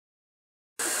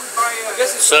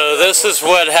So this is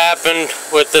what happened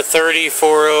with the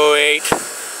 3408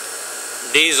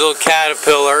 diesel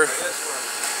Caterpillar.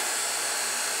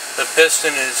 The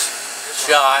piston is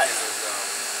shot.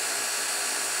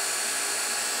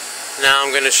 Now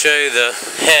I'm going to show you the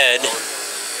head.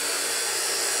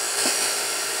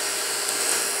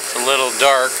 It's a little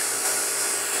dark.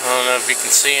 I don't know if you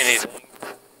can see anything.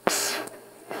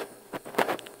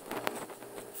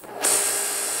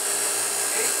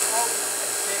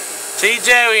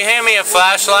 TJ, will you hand me a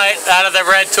flashlight out of the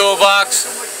red toolbox?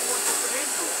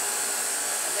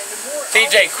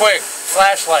 TJ, quick,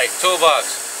 flashlight,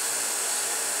 toolbox.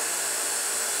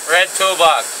 Red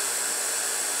toolbox.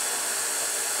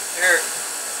 Here.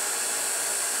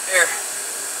 Here.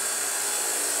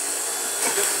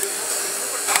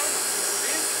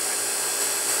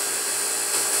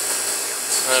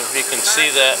 So if you can see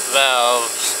that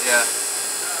valves. Yeah.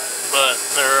 But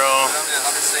they're all...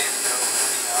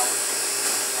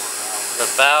 The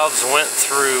valves went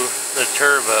through the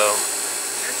turbo.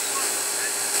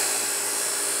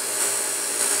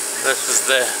 This is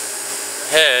the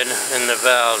head and the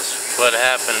valves, what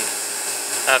happened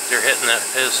after hitting that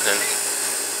piston.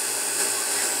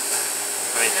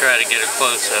 Let me try to get a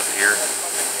close-up here.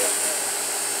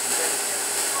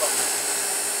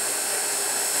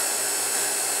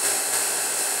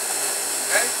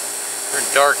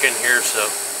 It's dark in here, so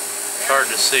it's hard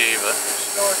to see, but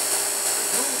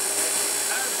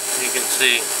you can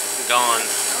see gone.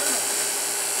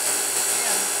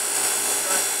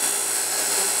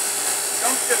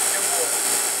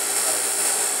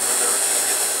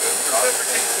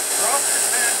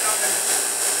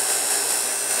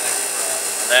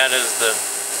 That is the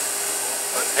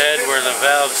head where the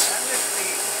valves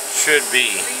should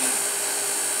be.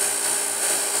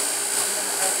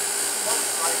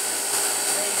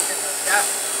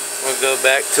 We'll go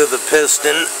back to the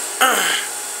piston.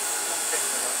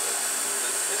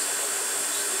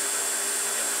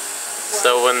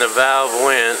 So when the valve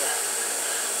went,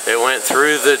 it went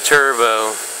through the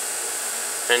turbo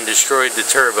and destroyed the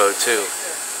turbo too.